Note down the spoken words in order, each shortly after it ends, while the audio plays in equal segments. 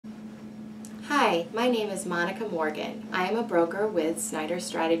Hi, my name is Monica Morgan. I am a broker with Snyder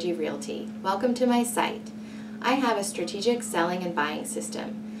Strategy Realty. Welcome to my site. I have a strategic selling and buying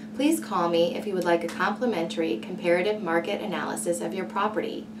system. Please call me if you would like a complimentary comparative market analysis of your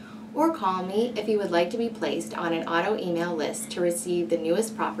property, or call me if you would like to be placed on an auto email list to receive the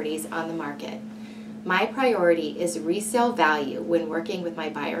newest properties on the market. My priority is resale value when working with my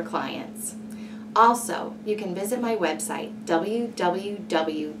buyer clients. Also, you can visit my website,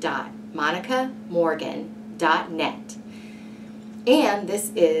 www.monicamorgan.net. And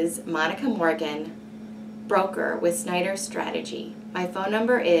this is Monica Morgan, broker with Snyder Strategy. My phone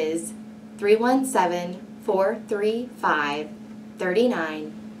number is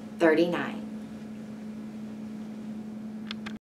 317-435-3939.